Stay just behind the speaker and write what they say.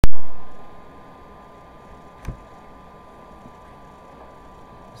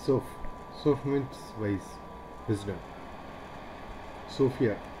Soph. Soph means wise, wisdom.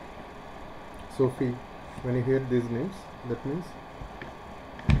 Sophia. Sophie. When you hear these names, that means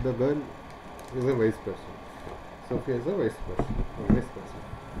the girl is a wise person. Sophia is a wise person.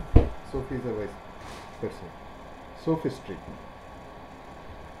 Sophie is a wise person. Sophistry.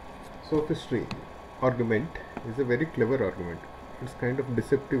 Sophistry argument is a very clever argument. It's kind of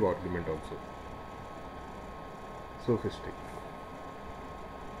deceptive argument also. Sophistry.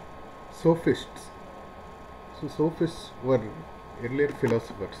 Sophists. So sophists were earlier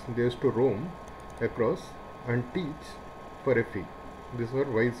philosophers. They used to roam across and teach for a fee. These were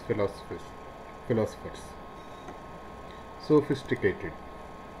wise philosophers. Sophisticated.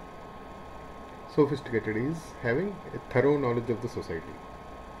 Sophisticated is having a thorough knowledge of the society.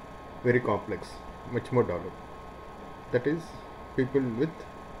 Very complex, much more developed. That is people with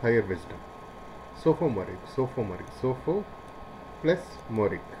higher wisdom. Sophomoric. Sopho plus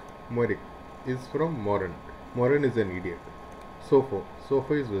moric. Moric is from moron. Moron is an idiot. Sopho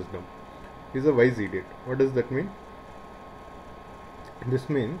is wisdom. He is a wise idiot. What does that mean? This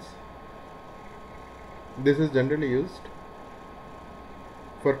means this is generally used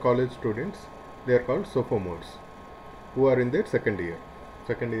for college students. They are called sophomores, who are in their second year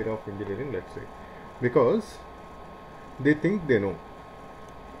of engineering, let's say, because they think they know.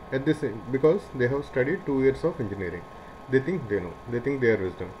 At this, because they have studied 2 years of engineering, they think they know. They think they are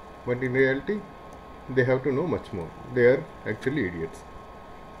wisdom, but in reality, they have to know much more. They are actually idiots.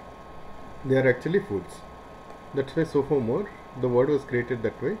 They are actually fools. That's why sophomore, the word was created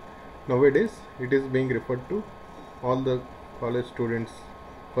that way. Nowadays, it is being referred to all the college students,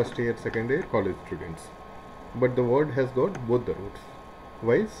 first year, second year college students. But the word has got both the roots,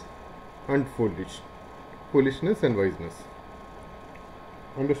 wise and foolish. Foolishness and wiseness.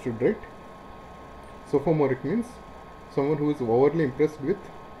 Understood, right? Sophomoric means someone who is overly impressed with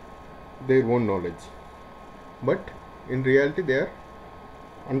their own knowledge, but in reality they are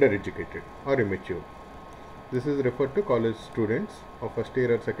undereducated or immature. This is referred to college students of first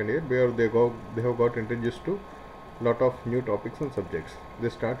year or second year, where they have got introduced to lot of new topics and subjects. They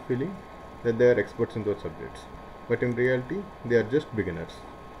start feeling that they are experts in those subjects, but in reality they are just beginners.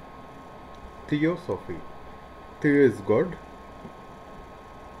 Theosophy. Theo is God.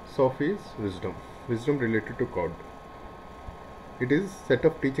 Soph is wisdom. Wisdom related to God. It is set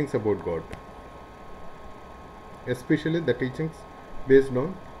of teachings about God, especially the teachings based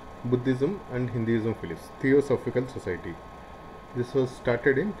on Buddhism and Hinduism beliefs. Theosophical Society. This was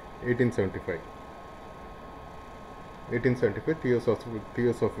started in 1875.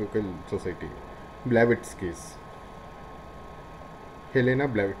 Theosophical Society. Blavatsky's. Helena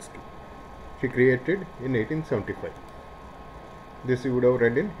Blavatsky. She created in 1875. This you would have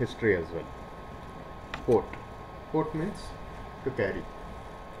read in history as well. Port. Port means to carry.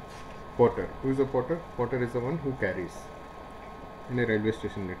 Porter. Who is a porter? Porter is the one who carries. In a railway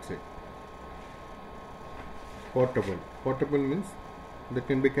station, let's say. Portable. Portable means that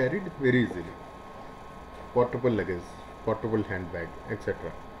can be carried very easily. Portable luggage, portable handbag,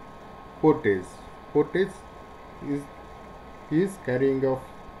 etc. Portage. Portage is carrying of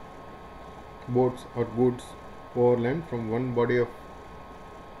boats or goods overland from one body of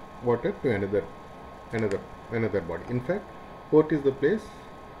water to another body. In fact, port is the place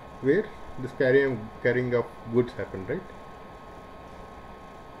where this carrying of goods happen, right?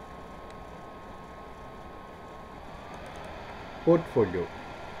 Portfolio.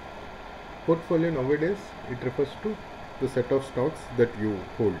 Portfolio nowadays it refers to the set of stocks that you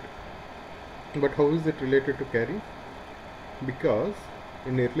hold. But how is it related to carry? Because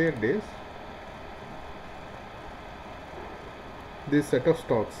in earlier days, this set of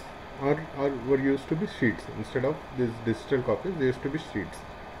stocks were used to be sheets. Instead of these digital copies, they used to be sheets,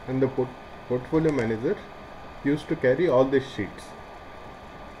 and the portfolio manager used to carry all these sheets,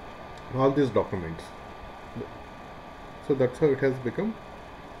 all these documents. So that's how it has become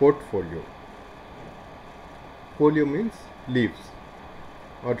portfolio. Folio means leaves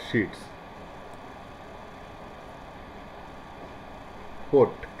or sheets.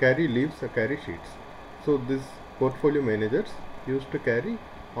 Port, carry leaves or carry sheets. So these portfolio managers used to carry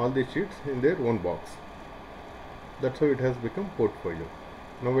all the sheets in their own box. That's how it has become portfolio.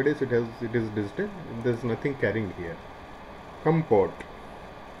 Nowadays it is digital. There is nothing carrying here. Comport.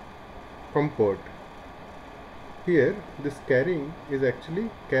 Here this carrying is actually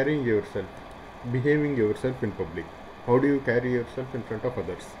carrying yourself, behaving yourself in public. How do you carry yourself in front of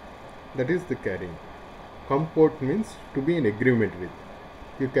others? That is the carrying. Comport means to be in agreement with.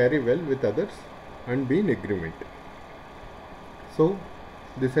 You carry well with others and be in agreement. So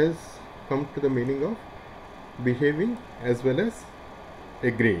this has come to the meaning of behaving as well as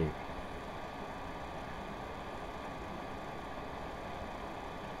agreeing.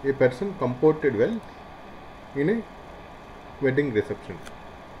 A person comported well in a wedding reception.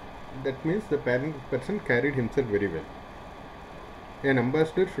 That means the person carried himself very well. An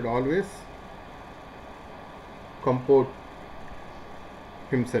ambassador should always comport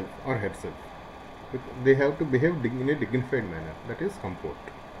himself or herself. They have to behave in a dignified manner. That is comport.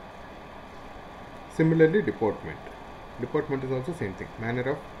 Similarly, deportment. Deportment is also same thing.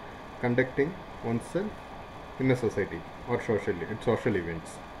 Manner of conducting oneself in a society or social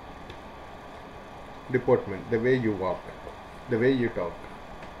events. Deportment, the way you walk, the way you talk,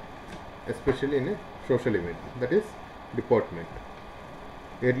 especially in a social event. That is deportment.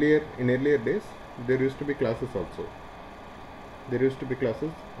 In earlier days, there used to be classes also. There used to be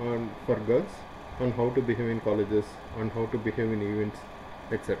classes for girls on how to behave in colleges, on how to behave in events,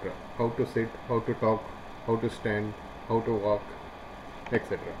 etc. How to sit, how to talk, how to stand, how to walk,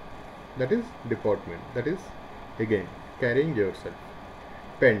 etc. That is deportment. That is again carrying yourself.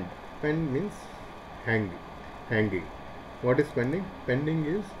 Pend. Pend means hanging. What is pending? Pending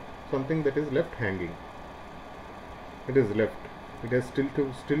is something that is left hanging. It is left. It has still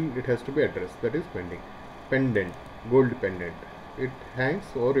it has to be addressed. That is pending. Pendant, gold pendant. It hangs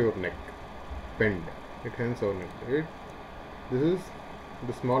over your neck. Pend. It hangs over neck. This is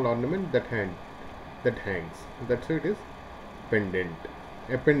the small ornament that hangs. That's why it is pendant.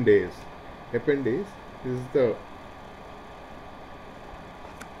 Appendage. Appendage is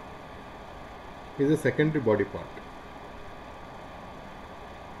a secondary body part.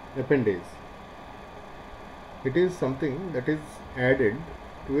 Appendage. It is something that is added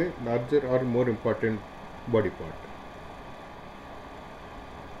to a larger or more important body part.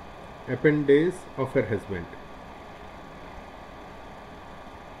 Appendage of her husband.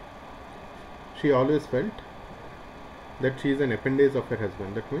 She always felt that she is an appendage of her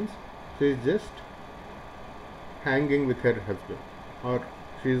husband. That means she is just hanging with her husband, or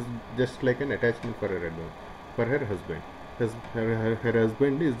she is just like an attachment for her husband. Her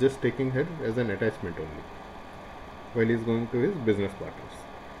husband is just taking her as an attachment only while he is going to his business partners.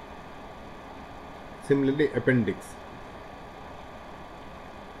 Similarly, appendix.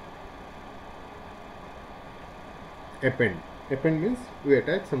 Append. Append means we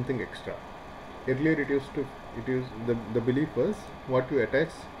attach something extra. Earlier the belief was what you attach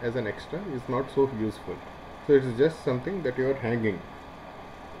as an extra is not so useful. So it is just something that you are hanging.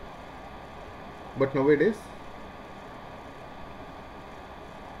 But nowadays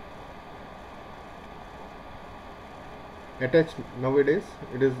attached, nowadays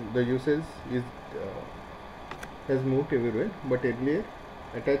it is the usage is has moved everywhere, but earlier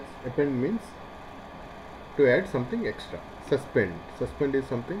append means to add something extra. Suspend is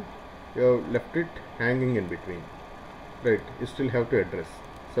something you have left it hanging in between, right? You still have to address.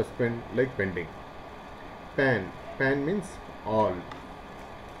 Suspend, like pending. Pan means all.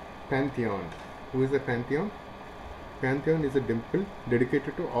 Pantheon. Who is a pantheon? Pantheon is a temple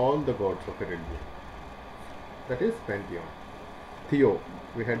dedicated to all the gods of a religion. That is Pantheon. Theo,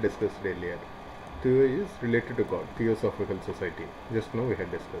 we had discussed earlier. Theo is related to God, Theosophical Society. Just now we had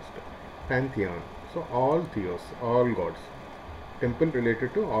discussed. Pantheon. So all theos, all gods. Temple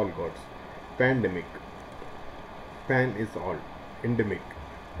related to all gods. Pandemic. Pan is all. Endemic.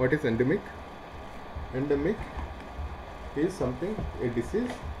 What is endemic? Endemic is something, a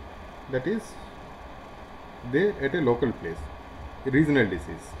disease that is there at a local place. A regional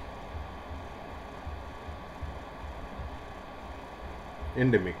disease.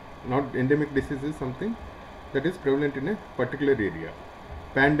 Endemic. Not endemic disease is something that is prevalent in a particular area.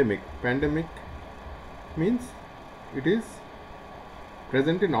 Pandemic. Pandemic means it is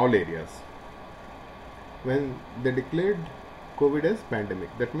present in all areas. When they declared COVID as pandemic,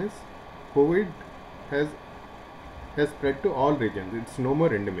 that means COVID has spread to all regions. It's no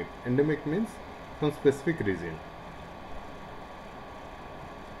more endemic. Endemic means some specific region.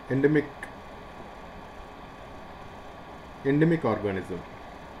 Endemic organism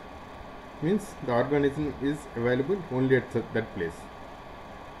means the organism is available only at that place.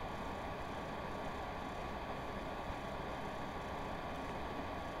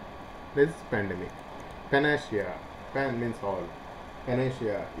 This is pandemic. Panacea. Pan means all.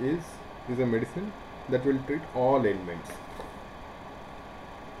 Panacea is a medicine that will treat all ailments.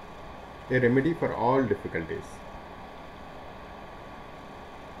 A remedy for all difficulties.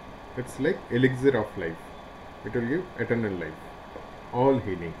 It's like elixir of life. It will give eternal life. All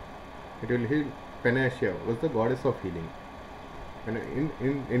healing. It will heal. Panacea was the goddess of healing. And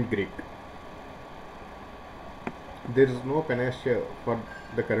in Greek. There is no panacea for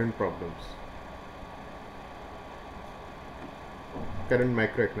the current problems. current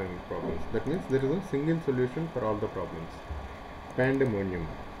macroeconomic problems. That means there is a single solution for all the problems. Pandemonium.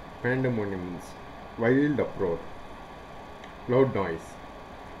 Pandemonium means wild uproar, loud noise.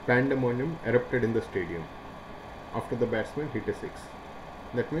 Pandemonium erupted in the stadium after the batsman hit a six.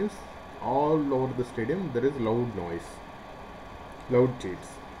 That means all over the stadium there is loud noise, loud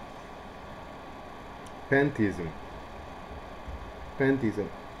cheers. Pantheism. Pantheism.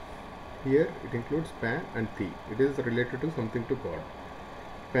 Here it includes pan and the. It is related to something to God.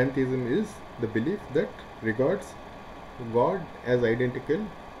 Pantheism is the belief that regards God as identical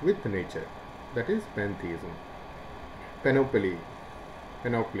with nature. That is pantheism. Panoply.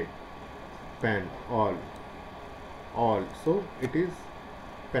 Panoply. Pan, all. So it is,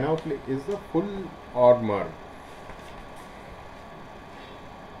 panoply is the full armor.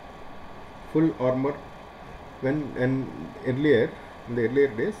 Full armor. When in the earlier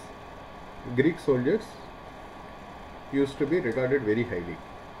days, Greek soldiers used to be regarded very highly.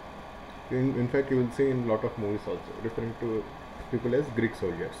 In fact, you will see in a lot of movies also referring to people as Greek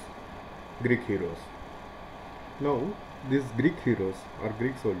soldiers, Greek heroes. Now, these Greek heroes or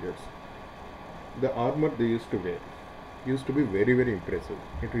Greek soldiers, the armor they used to wear used to be very, very impressive.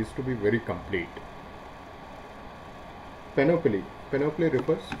 It used to be very complete. Panoply. Panoply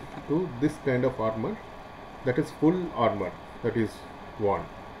refers to this kind of armor, that is full armor, that is worn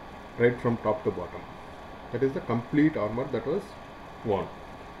right from top to bottom. That is the complete armor that was worn,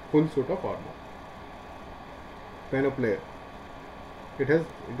 full suit of armor. Panoply. It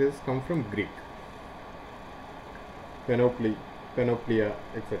has come from Greek. Panoply, panoplia,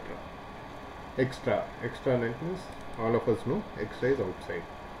 etc. Extra. Extra means all of us know extra is outside.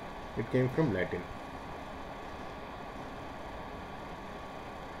 It came from Latin.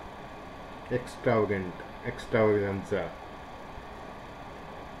 Extravagant, extravaganza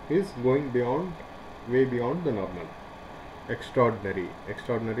is going beyond, way beyond the normal. Extraordinary.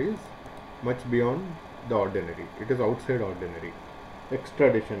 Extraordinary is much beyond the ordinary. It is outside ordinary.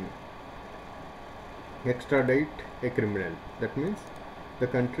 Extradition. Extradite a criminal. That means the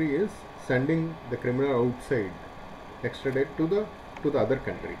country is sending the criminal outside. Extradite to the other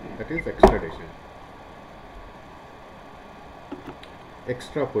country. That is extradition.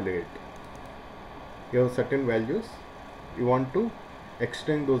 Extrapolate. You have certain values. You want to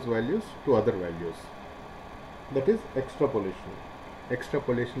extend those values to other values. That is extrapolation.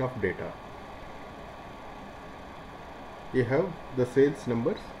 Extrapolation of data. You have the sales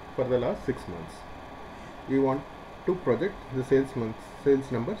numbers for the last 6 months. You want to project the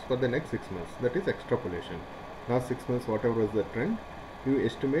sales numbers for the next 6 months. That is extrapolation. Last 6 months, whatever was the trend, you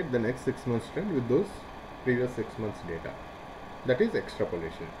estimate the next 6 months trend with those previous 6 months data. That is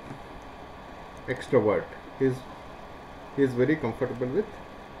extrapolation. Extrovert is very comfortable with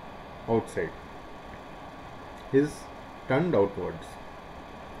outside. He is turned outwards.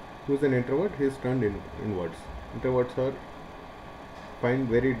 Who is an introvert? He is turned inwards. Introverts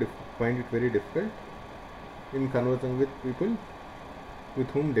find it very difficult in conversing with people with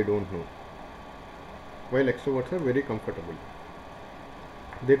whom they don't know. While extroverts are very comfortable.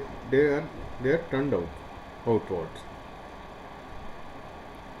 They are turned outwards.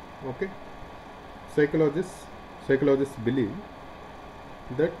 Okay. Psychologists believe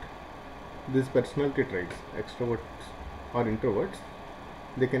that these personality traits, extroverts or introverts,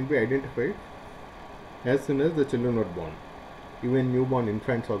 they can be identified as soon as the children are born. Even newborn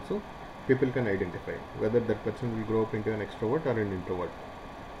infants also, people can identify whether that person will grow up into an extrovert or an introvert.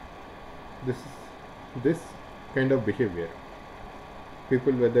 This kind of behavior,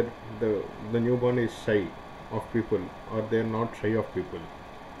 people, whether the newborn is shy of people or they are not shy of people,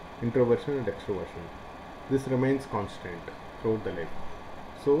 introversion and extroversion, this remains constant throughout the life.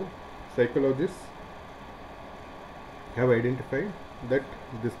 So psychologists have identified that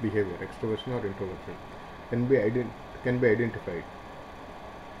this behavior, extroversion or introversion, can be identified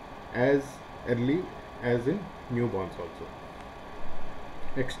as early as in newborns also.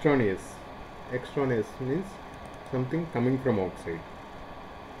 Extraneous. Extraneous means something coming from outside.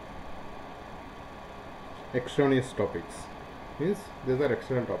 Extraneous topics means these are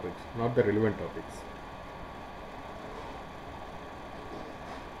external topics, not the relevant topics.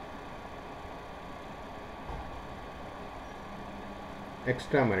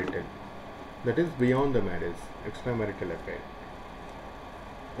 Extramarital, that is beyond the marriage. Extramarital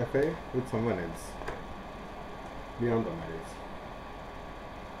affair with someone else beyond the marriage.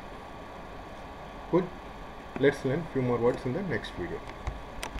 Good. Let's learn few more words in the next video.